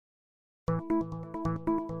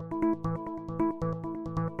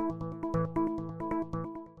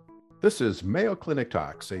This is Mayo Clinic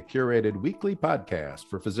Talks, a curated weekly podcast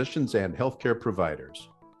for physicians and healthcare providers.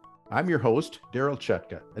 I'm your host, Daryl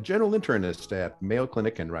Chutka, a general internist at Mayo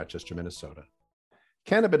Clinic in Rochester, Minnesota.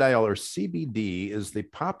 Cannabidiol, or CBD, is the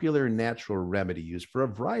popular natural remedy used for a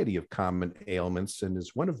variety of common ailments and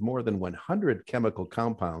is one of more than 100 chemical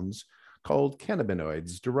compounds called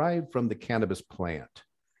cannabinoids derived from the cannabis plant.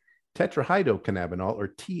 Tetrahydrocannabinol, or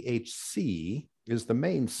THC, is the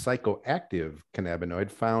main psychoactive cannabinoid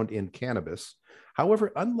found in cannabis.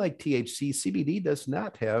 However, unlike THC, CBD does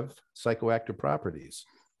not have psychoactive properties.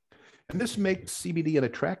 And this makes CBD an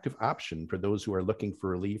attractive option for those who are looking for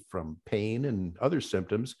relief from pain and other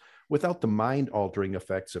symptoms without the mind-altering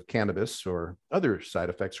effects of cannabis or other side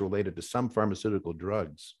effects related to some pharmaceutical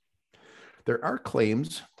drugs. There are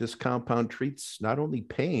claims this compound treats not only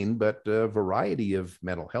pain, but a variety of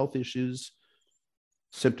mental health issues,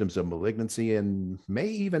 symptoms of malignancy, and may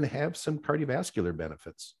even have some cardiovascular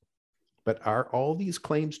benefits. But are all these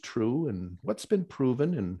claims true, and what's been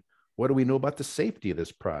proven, and what do we know about the safety of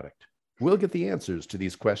this product? We'll get the answers to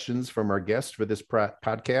these questions from our guest for this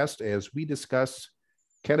podcast as we discuss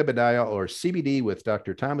cannabidiol, or CBD, with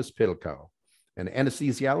Dr. Thomas Pilkow, an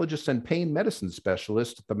anesthesiologist and pain medicine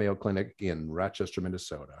specialist at the Mayo Clinic in Rochester,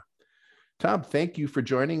 Minnesota. Tom, thank you for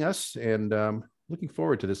joining us, and looking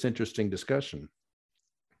forward to this interesting discussion.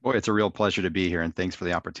 Boy, it's a real pleasure to be here, and thanks for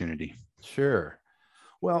the opportunity. Sure.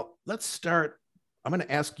 Well, let's start. I'm going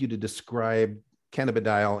to ask you to describe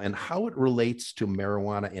cannabidiol and how it relates to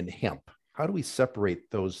marijuana and hemp. How do we separate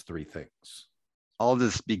those three things? All of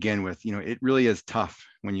this begin with, it really is tough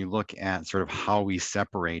when you look at sort of how we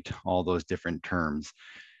separate all those different terms.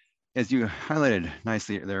 As you highlighted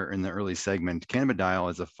nicely there in the early segment, cannabidiol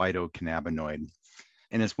is a phytocannabinoid,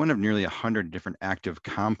 and it's one of nearly 100 different active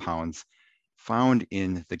compounds found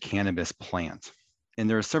in the cannabis plant. And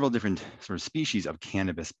there are several different sort of species of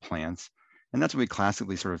cannabis plants, and that's what we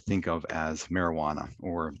classically sort of think of as marijuana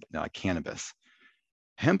or cannabis.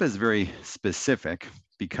 Hemp is very specific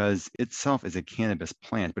because itself is a cannabis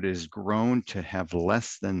plant, but it is grown to have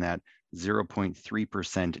less than that 0.3%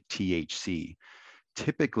 THC,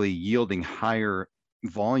 typically yielding higher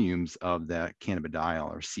volumes of that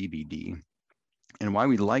cannabidiol, or CBD. And why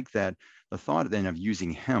we like that, the thought then of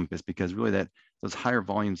using hemp, is because really those higher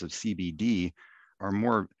volumes of CBD are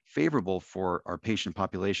more favorable for our patient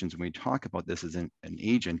populations when we talk about this as an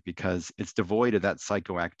agent, because it's devoid of that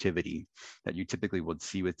psychoactivity that you typically would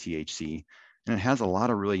see with THC. And it has a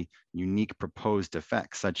lot of really unique proposed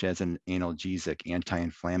effects, such as an analgesic,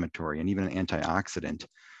 anti-inflammatory, and even an antioxidant.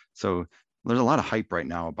 So there's a lot of hype right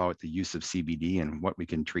now about the use of CBD and what we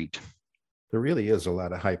can treat. There really is a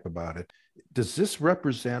lot of hype about it. Does this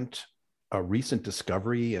represent a recent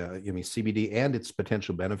discovery, CBD and its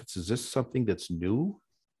potential benefits? Is this something that's new?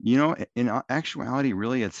 In actuality,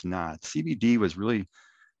 really, it's not. CBD was really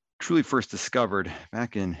truly first discovered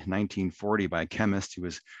back in 1940 by a chemist who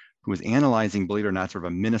was analyzing, believe it or not, sort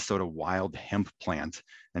of a Minnesota wild hemp plant.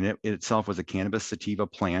 And it itself was a cannabis sativa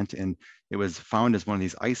plant, and it was found as one of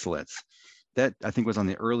these isolates. That, I think, was on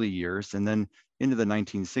the early years. And then into the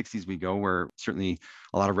 1960s we go, where certainly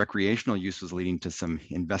a lot of recreational use was leading to some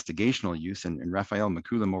investigational use. And Raphael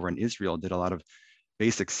Mechoulam over in Israel did a lot of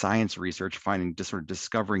basic science research,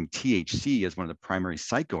 discovering THC as one of the primary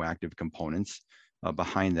psychoactive components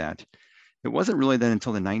behind that. It wasn't really then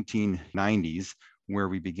until the 1990s where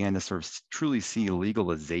we began to sort of truly see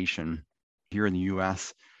legalization here in the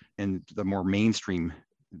US and the more mainstream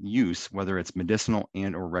use, whether it's medicinal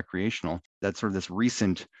and or recreational. That's sort of this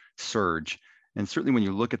recent surge. And certainly when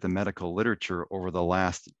you look at the medical literature over the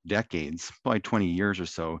last decades, probably 20 years or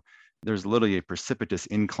so, there's literally a precipitous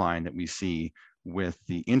incline that we see with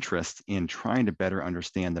the interest in trying to better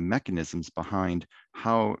understand the mechanisms behind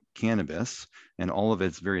how cannabis and all of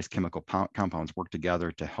its various chemical compounds work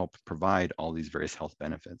together to help provide all these various health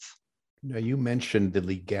benefits. Now, you mentioned the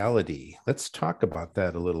legality. Let's talk about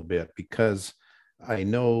that a little bit, because I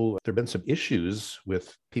know there have been some issues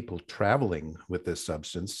with people traveling with this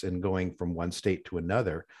substance and going from one state to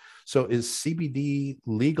another. So is CBD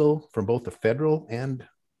legal from both the federal and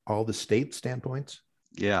all the state standpoints?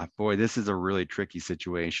 Yeah, boy, this is a really tricky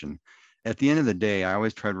situation. At the end of the day, I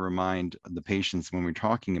always try to remind the patients when we're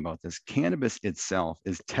talking about this, cannabis itself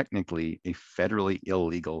is technically a federally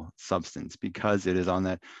illegal substance because it is on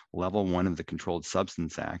that level 1 of the Controlled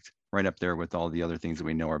Substance Act, right up there with all the other things that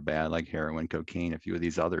we know are bad, like heroin, cocaine, a few of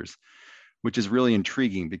these others, which is really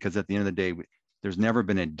intriguing because at the end of the day, there's never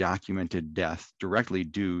been a documented death directly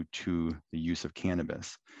due to the use of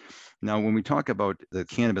cannabis. Now, when we talk about the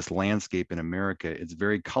cannabis landscape in America, it's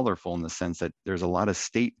very colorful in the sense that there's a lot of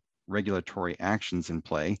state regulatory actions in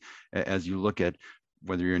play as you look at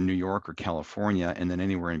whether you're in New York or California, and then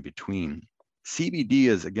anywhere in between. CBD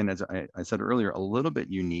is, again, as I said earlier, a little bit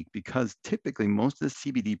unique because typically most of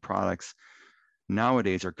the CBD products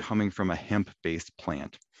nowadays are coming from a hemp-based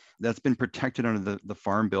plant. That's been protected under the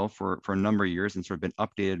Farm Bill for a number of years and sort of been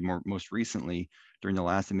updated most recently during the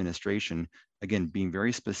last administration, again, being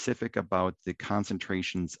very specific about the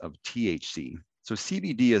concentrations of THC. So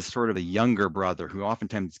CBD is sort of a younger brother who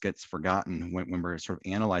oftentimes gets forgotten when we're sort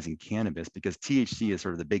of analyzing cannabis, because THC is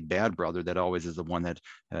sort of the big bad brother that always is the one that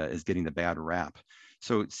is getting the bad rap.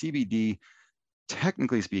 So CBD,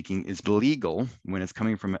 technically speaking, is legal when it's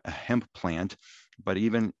coming from a hemp plant, but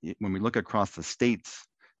even when we look across the states,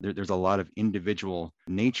 there's a lot of individual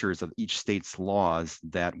natures of each state's laws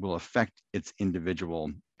that will affect its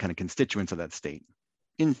individual kind of constituents of that state.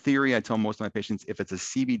 In theory, I tell most of my patients, if it's a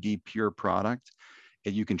CBD pure product,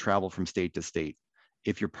 you can travel from state to state.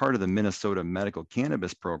 If you're part of the Minnesota Medical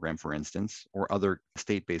Cannabis Program, for instance, or other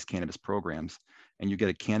state-based cannabis programs, and you get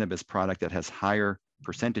a cannabis product that has higher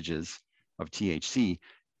percentages of THC,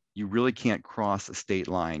 you really can't cross a state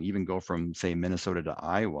line, even go from, say, Minnesota to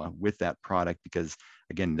Iowa with that product, because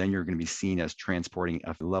again, then you're going to be seen as transporting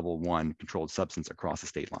a level 1 controlled substance across the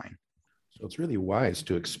state line. So it's really wise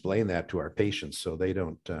to explain that to our patients so they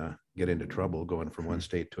don't get into trouble going from one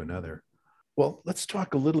state to another. Well, let's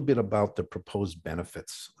talk a little bit about the proposed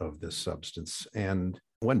benefits of this substance. And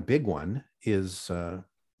one big one is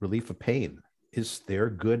relief of pain. Is there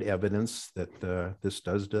good evidence that this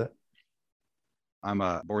does that? I'm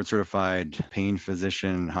a board certified pain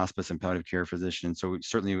physician, hospice and palliative care physician. So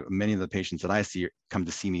certainly many of the patients that I see come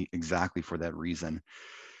to see me exactly for that reason.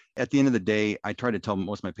 At the end of the day, I try to tell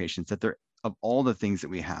most of my patients that of all the things that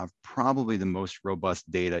we have, probably the most robust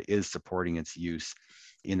data is supporting its use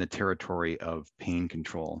in the territory of pain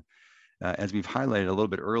control. As we've highlighted a little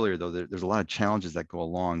bit earlier, though, there's a lot of challenges that go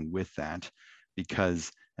along with that,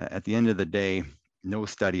 because at the end of the day, no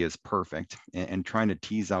study is perfect, and trying to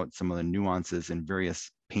tease out some of the nuances in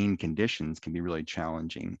various pain conditions can be really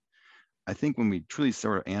challenging. I think when we truly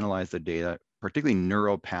sort of analyze the data, particularly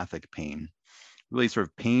neuropathic pain, really sort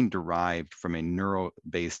of pain derived from a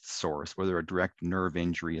neuro-based source, whether a direct nerve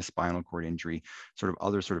injury, a spinal cord injury, sort of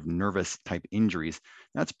other sort of nervous type injuries,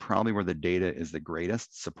 that's probably where the data is the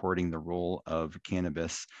greatest, supporting the role of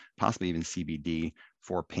cannabis, possibly even CBD,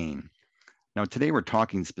 for pain. Now, today we're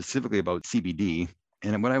talking specifically about CBD.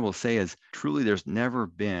 And what I will say is truly there's never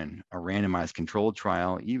been a randomized controlled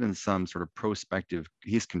trial, even some sort of prospective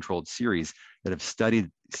case-controlled series that have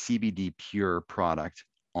studied CBD pure product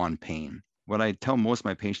on pain. What I tell most of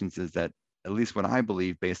my patients is that, at least what I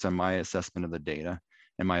believe based on my assessment of the data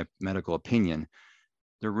and my medical opinion,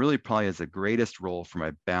 there really probably is the greatest role from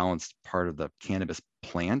a balanced part of the cannabis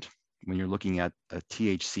plant when you're looking at a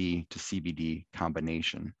THC to CBD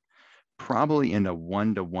combination, probably in a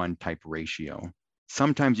 1-to-1 type ratio.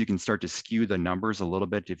 Sometimes you can start to skew the numbers a little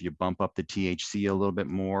bit if you bump up the THC a little bit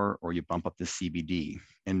more, or you bump up the CBD.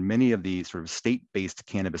 And many of the sort of state-based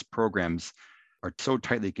cannabis programs are so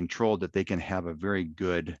tightly controlled that they can have a very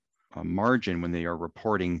good margin when they are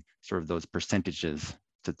reporting sort of those percentages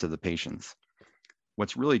to the patients.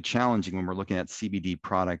 What's really challenging when we're looking at CBD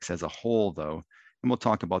products as a whole, though, and we'll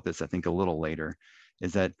talk about this, I think, a little later,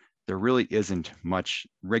 is that there really isn't much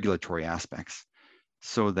regulatory aspects.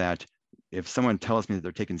 So that if someone tells me that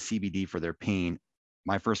they're taking CBD for their pain,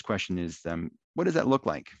 my first question is, what does that look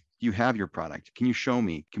like? Do you have your product? Can you show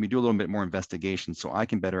me? Can we do a little bit more investigation so I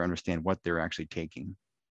can better understand what they're actually taking?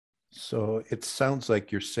 So it sounds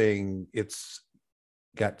like you're saying it's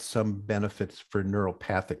got some benefits for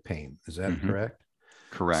neuropathic pain. Is that correct?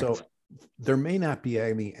 Correct. So there may not be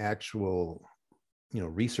any actual,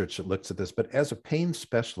 research that looks at this, but as a pain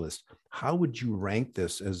specialist, how would you rank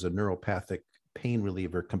this as a neuropathic pain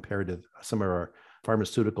reliever compared to some of our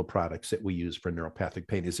pharmaceutical products that we use for neuropathic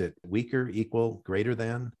pain? Is it weaker, equal, greater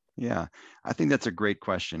than? Yeah, I think that's a great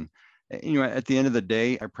question. At the end of the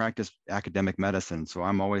day, I practice academic medicine, so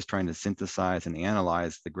I'm always trying to synthesize and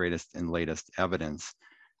analyze the greatest and latest evidence.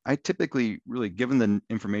 I typically, really, given the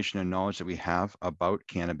information and knowledge that we have about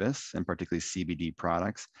cannabis and particularly CBD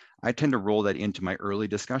products, I tend to roll that into my early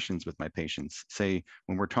discussions with my patients. Say,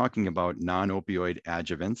 when we're talking about non-opioid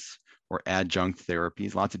adjuvants or adjunct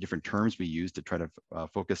therapies, lots of different terms we use to try to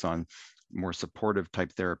focus on more supportive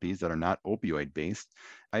type therapies that are not opioid based.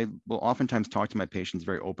 I will oftentimes talk to my patients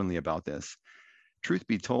very openly about this. Truth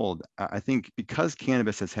be told, I think because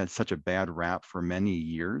cannabis has had such a bad rap for many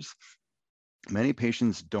years, Many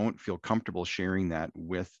patients don't feel comfortable sharing that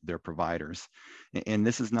with their providers. And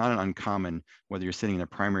this is not an uncommon, whether you're sitting in a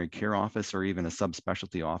primary care office or even a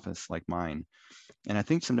subspecialty office like mine. And I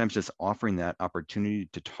think sometimes just offering that opportunity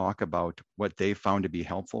to talk about what they found to be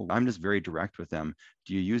helpful, I'm just very direct with them.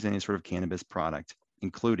 Do you use any sort of cannabis product,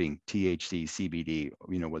 including THC, CBD,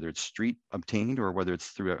 whether it's street obtained or whether it's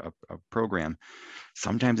through a program?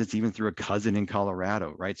 Sometimes it's even through a cousin in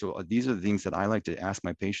Colorado, right? So these are the things that I like to ask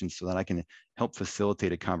my patients so that I can help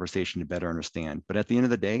facilitate a conversation to better understand. But at the end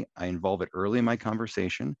of the day, I involve it early in my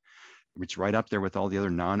conversation. It's right up there with all the other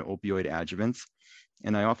non-opioid adjuvants.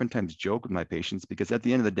 And I oftentimes joke with my patients because at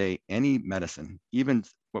the end of the day, any medicine, even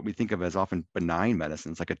what we think of as often benign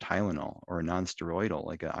medicines like a Tylenol or a non-steroidal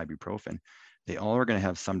like an ibuprofen, they all are going to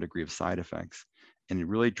have some degree of side effects. And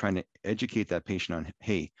really trying to educate that patient on,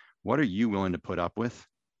 hey, what are you willing to put up with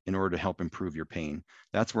in order to help improve your pain?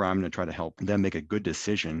 That's where I'm going to try to help them make a good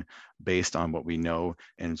decision based on what we know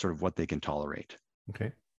and sort of what they can tolerate.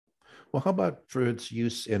 Okay. Well, how about for its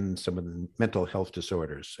use in some of the mental health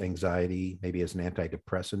disorders, anxiety, maybe as an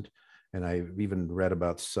antidepressant? And I've even read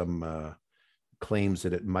about some claims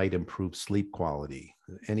that it might improve sleep quality.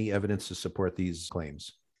 Any evidence to support these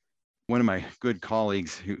claims? One of my good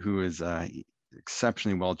colleagues who is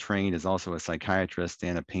exceptionally well trained is also a psychiatrist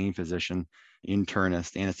and a pain physician,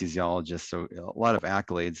 internist, anesthesiologist. So a lot of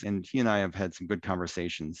accolades. And he and I have had some good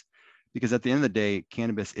conversations because at the end of the day,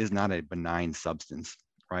 cannabis is not a benign substance,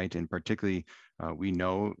 right? And particularly, we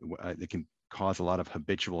know it can cause a lot of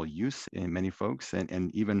habitual use in many folks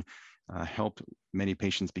and even help many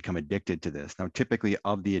patients become addicted to this. Now, typically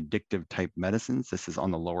of the addictive type medicines, this is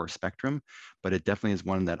on the lower spectrum, but it definitely is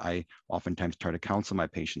one that I oftentimes try to counsel my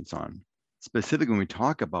patients on. Specifically, when we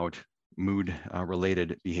talk about mood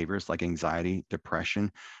related behaviors like anxiety,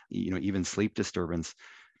 depression, even sleep disturbance,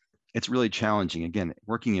 it's really challenging. Again,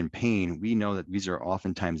 working in pain, we know that these are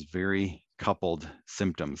oftentimes very coupled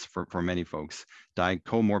symptoms for many folks.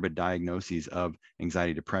 Comorbid diagnoses of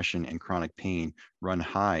anxiety, depression, and chronic pain run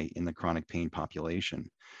high in the chronic pain population.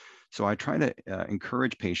 So I try to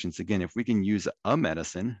encourage patients, again, if we can use a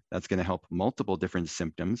medicine that's going to help multiple different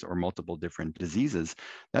symptoms or multiple different diseases,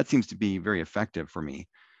 that seems to be very effective for me.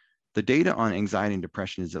 The data on anxiety and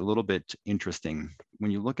depression is a little bit interesting. When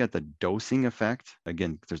you look at the dosing effect,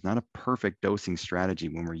 again, there's not a perfect dosing strategy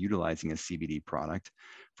when we're utilizing a CBD product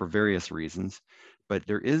for various reasons, but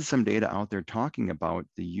there is some data out there talking about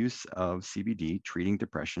the use of CBD treating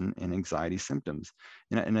depression and anxiety symptoms.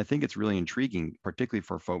 And I think it's really intriguing, particularly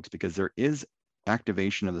for folks, because there is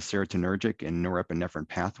activation of the serotonergic and norepinephrine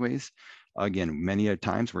pathways. Again, many a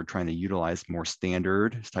times we're trying to utilize more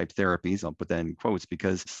standard type therapies. I'll put that in quotes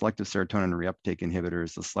because selective serotonin reuptake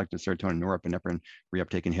inhibitors, the selective serotonin norepinephrine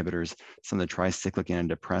reuptake inhibitors, some of the tricyclic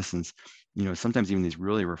antidepressants, sometimes even these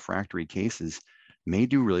really refractory cases may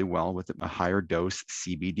do really well with a higher dose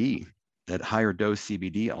CBD. That higher dose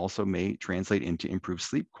CBD also may translate into improved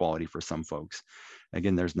sleep quality for some folks.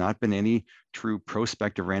 Again, there's not been any true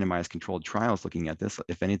prospective randomized controlled trials looking at this.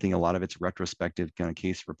 If anything, a lot of it's retrospective kind of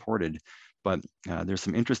case reported, but there's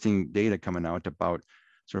some interesting data coming out about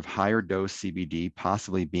sort of higher dose CBD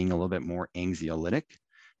possibly being a little bit more anxiolytic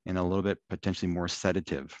and a little bit potentially more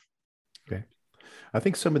sedative. Okay. I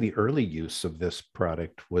think some of the early use of this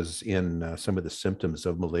product was in some of the symptoms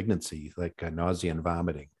of malignancy, like nausea and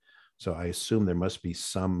vomiting. So I assume there must be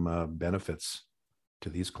some benefits to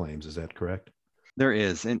these claims. Is that correct? There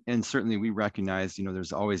is, and certainly we recognize,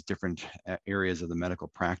 there's always different areas of the medical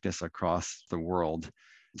practice across the world.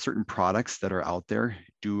 Certain products that are out there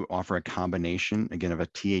do offer a combination, again, of a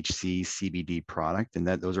THC CBD product, and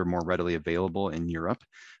that those are more readily available in Europe.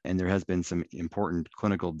 And there has been some important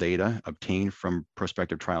clinical data obtained from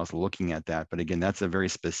prospective trials looking at that. But again, that's a very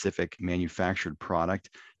specific manufactured product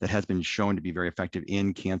that has been shown to be very effective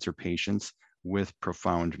in cancer patients with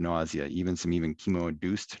profound nausea, even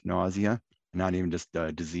chemo-induced nausea, not even just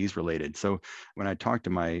disease related. So when I talk to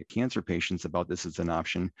my cancer patients about this as an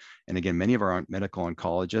option, and again, many of our medical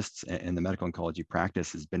oncologists and the medical oncology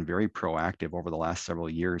practice has been very proactive over the last several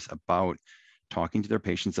years about talking to their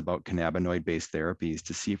patients about cannabinoid-based therapies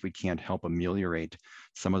to see if we can't help ameliorate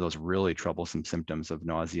some of those really troublesome symptoms of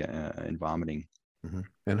nausea and vomiting. Mm-hmm.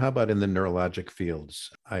 And how about in the neurologic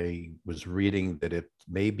fields? I was reading that it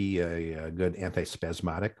may be a good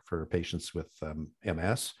antispasmodic for patients with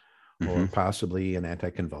MS, or possibly an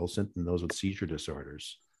anticonvulsant in those with seizure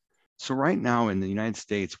disorders. So right now in the United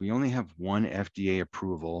States, we only have one FDA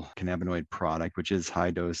approval cannabinoid product, which is high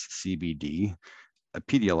dose CBD.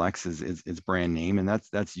 Epidiolex is brand name, and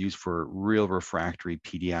that's used for real refractory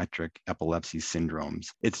pediatric epilepsy syndromes.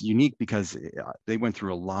 It's unique because they went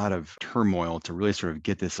through a lot of turmoil to really sort of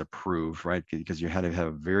get this approved, right? Because you had to have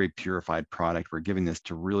a very purified product. We're giving this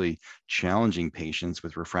to really challenging patients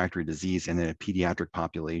with refractory disease and in a pediatric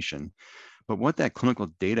population. But what that clinical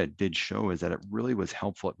data did show is that it really was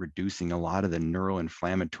helpful at reducing a lot of the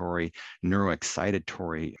neuroinflammatory,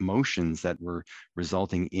 neuroexcitatory emotions that were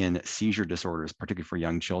resulting in seizure disorders, particularly for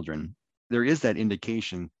young children. There is that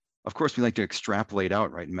indication. Of course, we like to extrapolate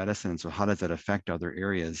out, right, in medicine. So how does that affect other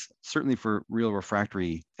areas? Certainly for real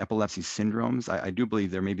refractory epilepsy syndromes, I do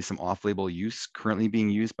believe there may be some off-label use currently being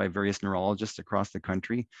used by various neurologists across the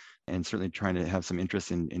country, and certainly trying to have some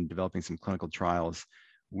interest in developing some clinical trials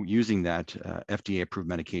using that FDA-approved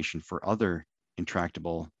medication for other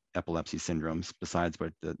intractable epilepsy syndromes besides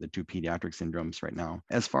what the two pediatric syndromes right now.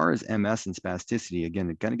 As far as MS and spasticity, again,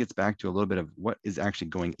 it kind of gets back to a little bit of what is actually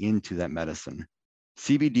going into that medicine.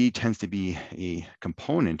 CBD tends to be a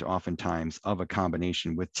component oftentimes of a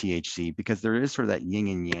combination with THC because there is sort of that yin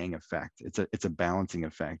and yang effect. It's a balancing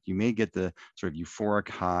effect. You may get the sort of euphoric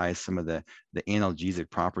high, some of the analgesic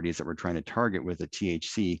properties that we're trying to target with the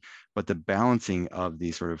THC, but the balancing of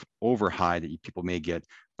the sort of over high that people may get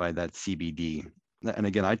by that CBD. And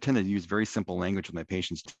again, I tend to use very simple language with my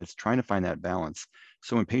patients. It's trying to find that balance.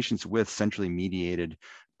 So in patients with centrally mediated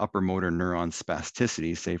upper motor neuron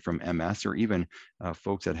spasticity, say from MS, or even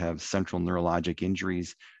folks that have central neurologic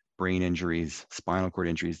injuries, brain injuries, spinal cord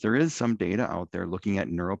injuries, there is some data out there looking at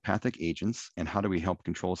neuropathic agents and how do we help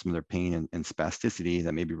control some of their pain and spasticity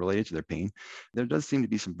that may be related to their pain. There does seem to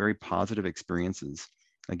be some very positive experiences.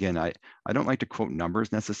 Again, I don't like to quote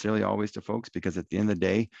numbers necessarily always to folks because at the end of the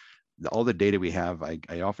day, all the data we have,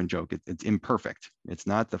 I often joke, it's imperfect. It's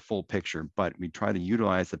not the full picture, but we try to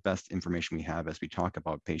utilize the best information we have as we talk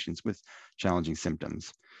about patients with challenging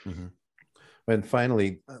symptoms. Mm-hmm. And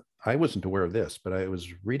finally, I wasn't aware of this, but I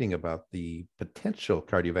was reading about the potential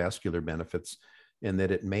cardiovascular benefits and that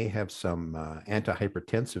it may have some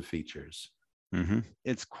antihypertensive features. Mm-hmm.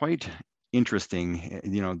 It's quite interesting.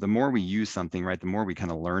 You know, the more we use something, right, the more we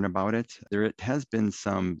kind of learn about it. There has been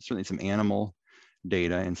certainly some animal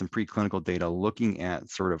data and some preclinical data looking at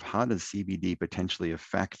sort of how does CBD potentially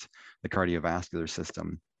affect the cardiovascular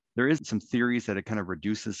system. There is some theories that it kind of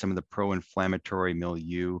reduces some of the pro-inflammatory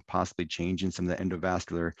milieu, possibly changing some of the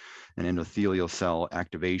endovascular and endothelial cell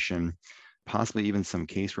activation, possibly even some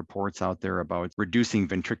case reports out there about reducing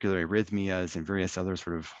ventricular arrhythmias and various other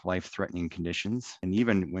sort of life-threatening conditions. And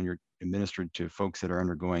even when you're administered to folks that are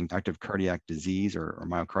undergoing active cardiac disease or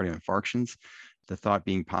myocardial infarctions, the thought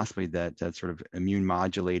being possibly that sort of immune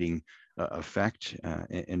modulating effect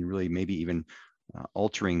and really maybe even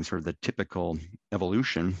altering sort of the typical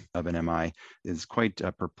evolution of an MI is quite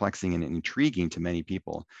perplexing and intriguing to many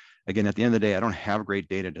people. Again, at the end of the day, I don't have great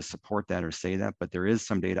data to support that or say that, but there is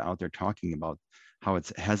some data out there talking about how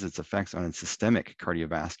it has its effects on its systemic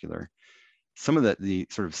cardiovascular. Some of the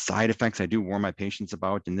sort of side effects I do warn my patients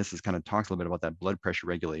about, and this is kind of talks a little bit about that blood pressure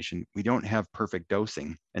regulation. We don't have perfect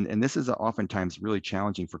dosing. And this is oftentimes really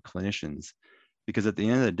challenging for clinicians because at the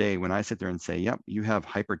end of the day, when I sit there and say, yep, you have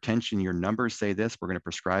hypertension, your numbers say this, we're going to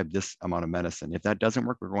prescribe this amount of medicine. If that doesn't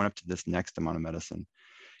work, we're going up to this next amount of medicine.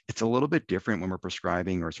 It's a little bit different when we're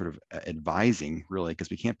prescribing or sort of advising, really, because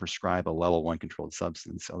we can't prescribe a level 1 controlled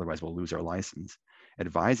substance. Otherwise, we'll lose our license.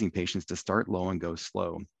 Advising patients to start low and go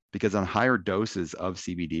slow. Because on higher doses of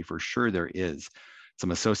CBD, for sure, there is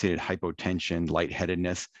some associated hypotension,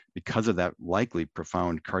 lightheadedness, because of that likely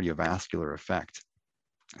profound cardiovascular effect.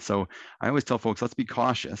 So I always tell folks, let's be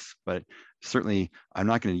cautious, but certainly I'm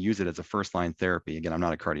not going to use it as a first-line therapy. Again, I'm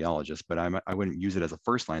not a cardiologist, but I wouldn't use it as a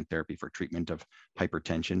first-line therapy for treatment of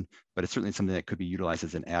hypertension, but it's certainly something that could be utilized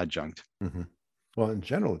as an adjunct. Mm-hmm. Well, in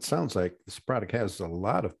general, it sounds like this product has a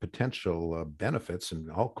lot of potential benefits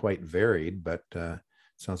and all quite varied, but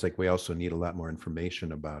sounds like we also need a lot more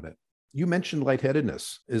information about it. You mentioned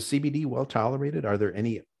lightheadedness. Is CBD well tolerated? Are there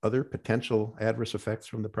any other potential adverse effects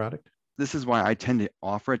from the product? This is why I tend to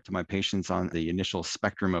offer it to my patients on the initial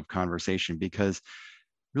spectrum of conversation, because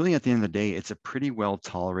really at the end of the day, it's a pretty well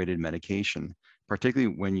tolerated medication,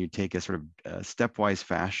 particularly when you take a sort of stepwise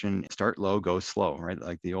fashion, start low, go slow, right?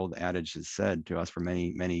 Like the old adage has said to us for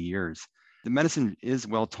many, many years. The medicine is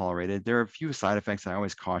well tolerated. There are a few side effects I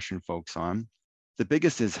always caution folks on. The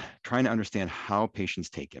biggest is trying to understand how patients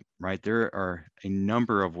take it, right? There are a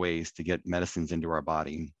number of ways to get medicines into our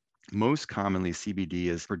body. Most commonly, CBD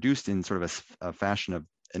is produced in sort of a fashion of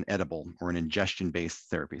an edible or an ingestion-based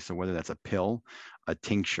therapy. So whether that's a pill, a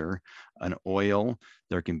tincture, an oil,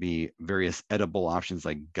 there can be various edible options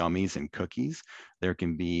like gummies and cookies. There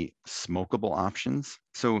can be smokable options.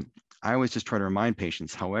 So I always just try to remind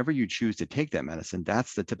patients, however you choose to take that medicine,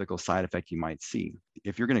 that's the typical side effect you might see.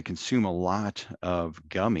 If you're going to consume a lot of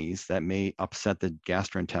gummies, that may upset the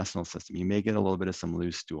gastrointestinal system. You may get a little bit of some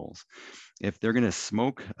loose stools. If they're going to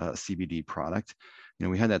smoke a CBD product,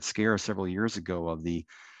 we had that scare several years ago of the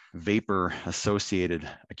vapor associated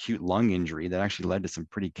acute lung injury that actually led to some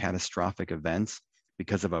pretty catastrophic events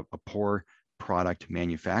because of a poor product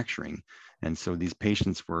manufacturing. And so these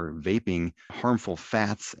patients were vaping harmful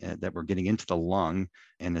fats that were getting into the lung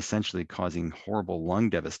and essentially causing horrible lung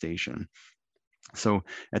devastation. So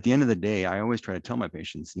at the end of the day, I always try to tell my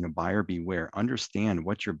patients, buyer beware, understand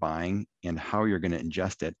what you're buying and how you're going to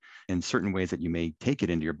ingest it. And certain ways that you may take it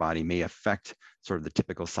into your body may affect sort of the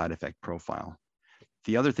typical side effect profile.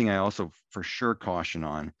 The other thing I also for sure caution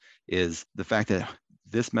on is the fact that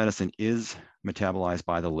this medicine is metabolized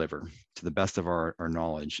by the liver to the best of our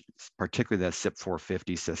knowledge, particularly that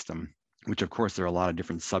CYP450 system, which of course there are a lot of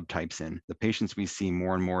different subtypes in. The patients we see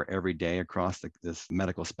more and more every day across this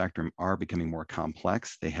medical spectrum are becoming more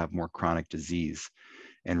complex. They have more chronic disease.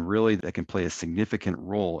 And really that can play a significant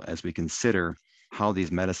role as we consider how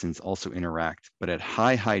these medicines also interact. But at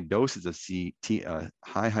high doses of CBD,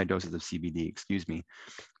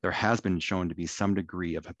 there has been shown to be some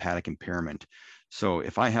degree of hepatic impairment. So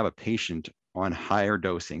if I have a patient on higher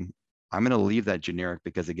dosing, I'm going to leave that generic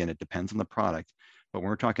because again, it depends on the product. But when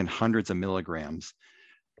we're talking hundreds of milligrams,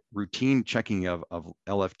 routine checking of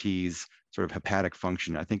LFTs, sort of hepatic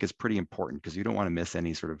function, I think is pretty important because you don't want to miss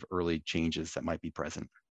any sort of early changes that might be present.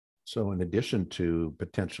 So in addition to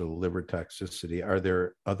potential liver toxicity, are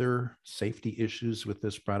there other safety issues with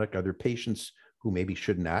this product? Are there patients who maybe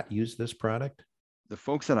should not use this product? The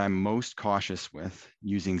folks that I'm most cautious with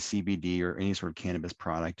using CBD or any sort of cannabis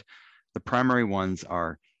product, the primary ones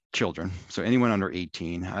are children. So anyone under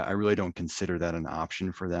 18, I really don't consider that an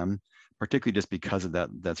option for them, particularly just because of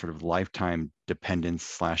that sort of lifetime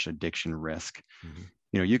dependence / addiction risk. Mm-hmm.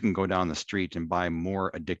 You can go down the street and buy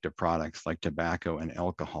more addictive products like tobacco and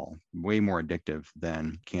alcohol, way more addictive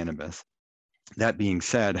than cannabis. That being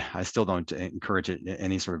said, I still don't encourage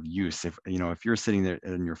any sort of use. If you're sitting there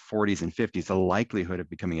in your 40s and 50s, the likelihood of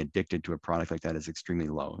becoming addicted to a product like that is extremely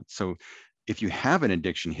low. So if you have an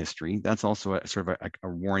addiction history, that's also a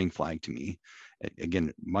warning flag to me.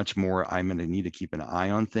 Again, much more, I'm going to need to keep an eye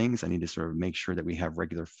on things. I need to sort of make sure that we have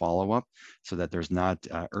regular follow-up so that there's not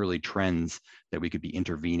early trends that we could be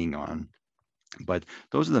intervening on. But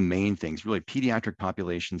those are the main things, really pediatric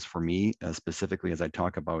populations for me, specifically as I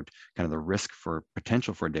talk about kind of the risk for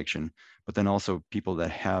potential for addiction, but then also people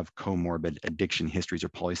that have comorbid addiction histories or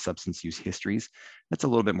polysubstance use histories. That's a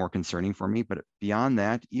little bit more concerning for me. But beyond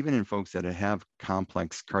that, even in folks that have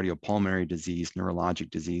complex cardiopulmonary disease, neurologic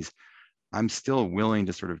disease, I'm still willing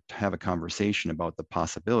to sort of have a conversation about the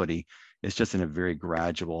possibility. It's just in a very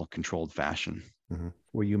gradual, controlled fashion. Mm-hmm.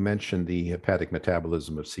 Well, you mentioned the hepatic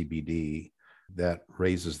metabolism of CBD. That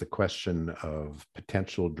raises the question of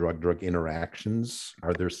potential drug-drug interactions.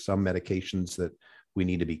 Are there some medications that we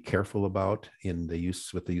need to be careful about with the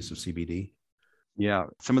use of CBD? Yeah,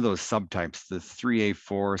 some of those subtypes, the 3A4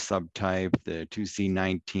 subtype, the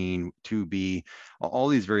 2C19, 2B, all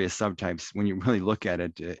these various subtypes, when you really look at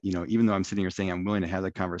it, even though I'm sitting here saying I'm willing to have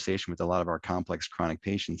the conversation with a lot of our complex chronic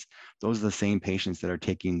patients, those are the same patients that are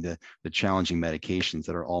taking the challenging medications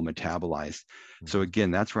that are all metabolized. Mm-hmm. So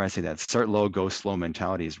again, that's where I say that start low, go slow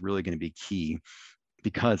mentality is really going to be key,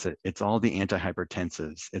 because it's all the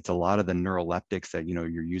antihypertensives. It's a lot of the neuroleptics that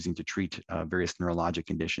you're using to treat various neurologic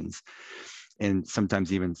conditions. And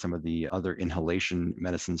sometimes even some of the other inhalation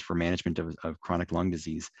medicines for management of chronic lung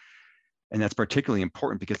disease. And that's particularly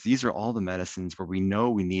important because these are all the medicines where we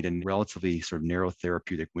know we need a relatively sort of narrow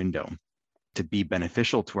therapeutic window to be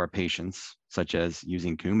beneficial to our patients, such as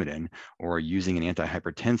using Coumadin or using an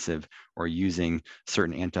antihypertensive or using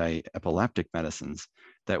certain anti-epileptic medicines.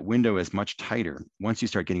 That window is much tighter. Once you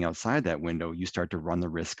start getting outside that window, you start to run the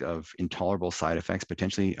risk of intolerable side effects,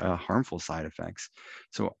 potentially harmful side effects.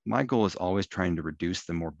 So my goal is always trying to reduce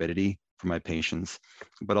the morbidity for my patients,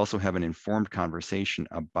 but also have an informed conversation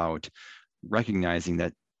about recognizing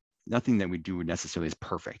that nothing that we do necessarily is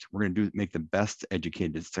perfect. We're going to make the best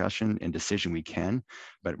educated discussion and decision we can,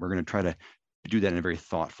 but we're going to try to do that in a very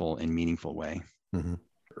thoughtful and meaningful way. Mm-hmm.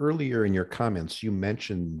 Earlier in your comments, you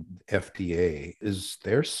mentioned FDA. Is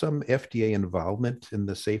there some FDA involvement in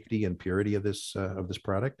the safety and purity of this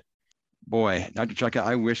product? Boy, Dr. Checka,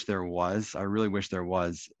 I wish there was. I really wish there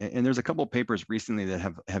was. And there's a couple of papers recently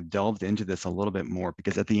that have delved into this a little bit more,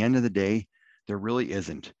 because at the end of the day, there really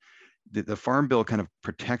isn't. The Farm Bill kind of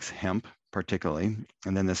protects hemp particularly,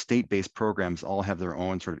 and then the state-based programs all have their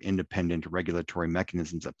own sort of independent regulatory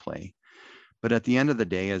mechanisms at play. But at the end of the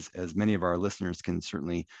day, as many of our listeners can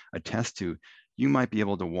certainly attest to, you might be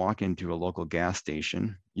able to walk into a local gas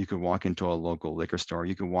station, you could walk into a local liquor store,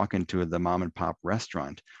 you could walk into the mom and pop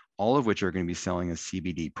restaurant, all of which are going to be selling a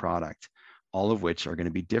CBD product, all of which are going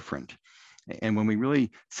to be different. And when we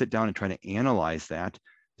really sit down and try to analyze that,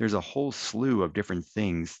 there's a whole slew of different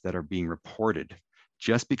things that are being reported.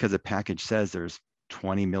 Just because a package says there's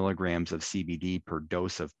 20 milligrams of CBD per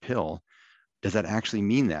dose of pill, does that actually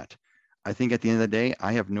mean that? I think at the end of the day,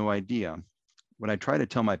 I have no idea. What I try to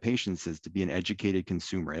tell my patients is to be an educated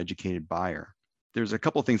consumer, educated buyer. There's a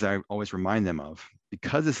couple of things I always remind them of.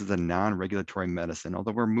 Because this is a non-regulatory medicine,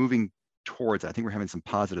 although we're moving towards, I think we're having some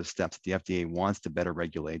positive steps. The FDA wants to better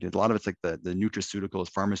regulate it. A lot of it's like the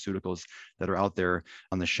nutraceuticals, pharmaceuticals that are out there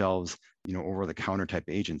on the shelves, over the counter type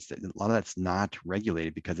agents. A lot of that's not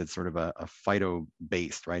regulated because it's sort of a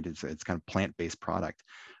phyto-based, right? It's kind of plant-based product.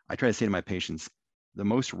 I try to say to my patients, the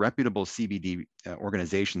most reputable CBD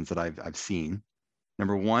organizations that I've seen,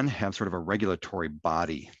 number one, have sort of a regulatory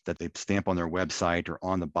body that they stamp on their website or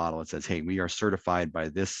on the bottle. It says, hey, we are certified by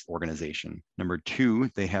this organization. Number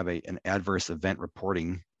two, they have an adverse event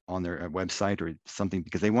reporting on their website or something,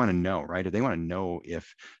 because they want to know, right? Or they want to know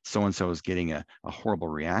if so-and-so is getting a horrible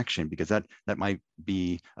reaction, because that might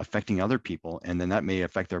be affecting other people. And then that may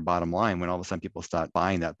affect their bottom line when all of a sudden people start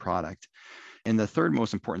buying that product. And the third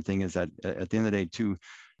most important thing is that at the end of the day too,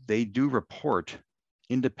 they do report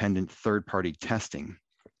independent third-party testing.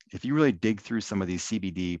 If you really dig through some of these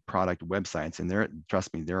CBD product websites, and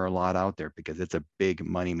trust me, there are a lot out there because it's a big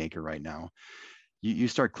moneymaker right now. You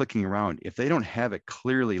start clicking around. If they don't have it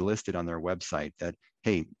clearly listed on their website that,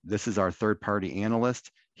 hey, this is our third-party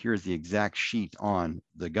analyst, here's the exact sheet on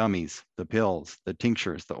the gummies, the pills, the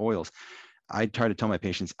tinctures, the oils, I try to tell my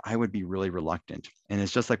patients I would be really reluctant. And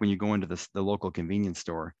it's just like when you go into the local convenience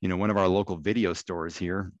store, one of our local video stores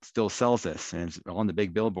here still sells this, and it's on the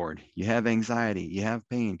big billboard. You have anxiety, you have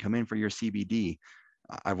pain, come in for your CBD.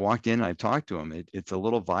 I've walked in, I've talked to them. It's a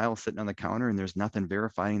little vial sitting on the counter and there's nothing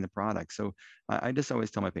verifying the product. So I just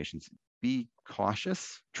always tell my patients, be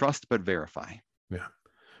cautious, trust, but verify. Yeah.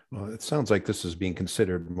 Well, it sounds like this is being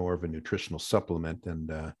considered more of a nutritional supplement.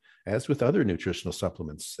 And as with other nutritional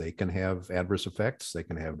supplements, they can have adverse effects. They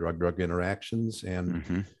can have drug-drug interactions.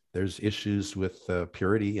 And there's issues with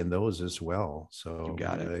purity in those as well. So you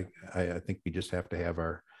got it. I think we just have to have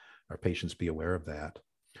our patients be aware of that.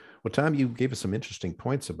 Well, Tom, you gave us some interesting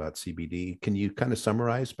points about CBD. Can you kind of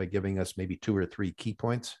summarize by giving us maybe 2 or 3 key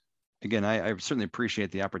points? Again, I certainly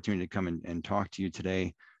appreciate the opportunity to come and talk to you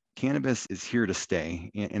today. Cannabis is here to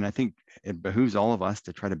stay. And I think it behooves all of us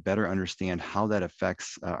to try to better understand how that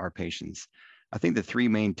affects our patients. I think the 3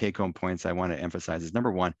 main take-home points I want to emphasize is,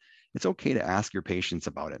 number one, it's okay to ask your patients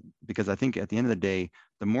about it, because I think at the end of the day,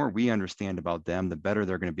 the more we understand about them, the better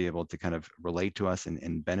they're going to be able to kind of relate to us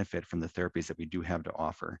and benefit from the therapies that we do have to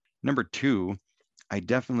offer. Number 2, I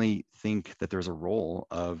definitely think that there's a role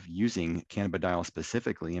of using cannabidiol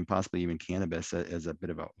specifically, and possibly even cannabis as a bit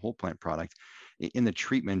of a whole plant product, in the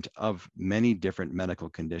treatment of many different medical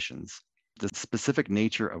conditions. The specific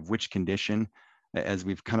nature of which condition, as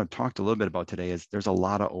we've kind of talked a little bit about today, is there's a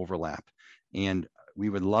lot of overlap. And we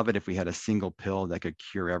would love it if we had a single pill that could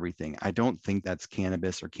cure everything. I don't think that's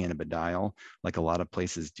cannabis or cannabidiol, like a lot of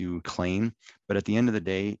places do claim. But at the end of the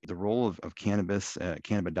day, the role of cannabis,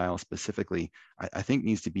 cannabidiol specifically, I think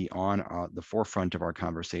needs to be on the forefront of our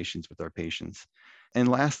conversations with our patients. And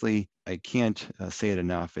lastly, I can't say it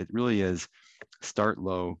enough. It really is start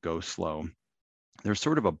low, go slow. There's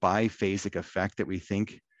sort of a biphasic effect that we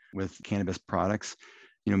think with cannabis products.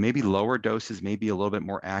 Maybe lower doses may be a little bit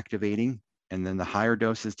more activating, and then the higher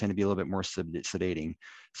doses tend to be a little bit more sedating.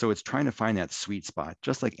 So it's trying to find that sweet spot,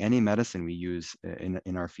 just like any medicine we use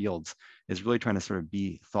in our fields, is really trying to sort of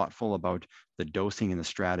be thoughtful about the dosing and the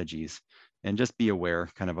strategies, and just be aware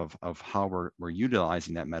kind of how we're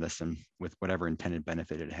utilizing that medicine with whatever intended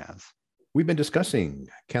benefit it has. We've been discussing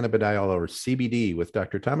cannabidiol, or CBD, with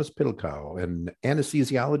Dr. Thomas Pittelkow, an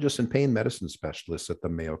anesthesiologist and pain medicine specialist at the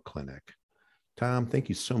Mayo Clinic. Tom, thank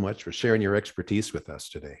you so much for sharing your expertise with us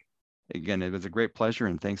today. Again, it was a great pleasure,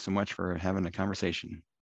 and thanks so much for having a conversation.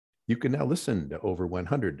 You can now listen to over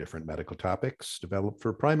 100 different medical topics developed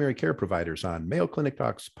for primary care providers on Mayo Clinic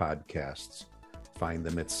Talks podcasts. Find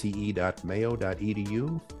them at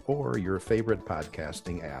ce.mayo.edu or your favorite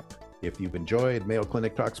podcasting app. If you've enjoyed Mayo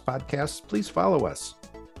Clinic Talks podcasts, please follow us.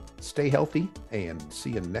 Stay healthy and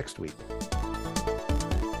see you next week.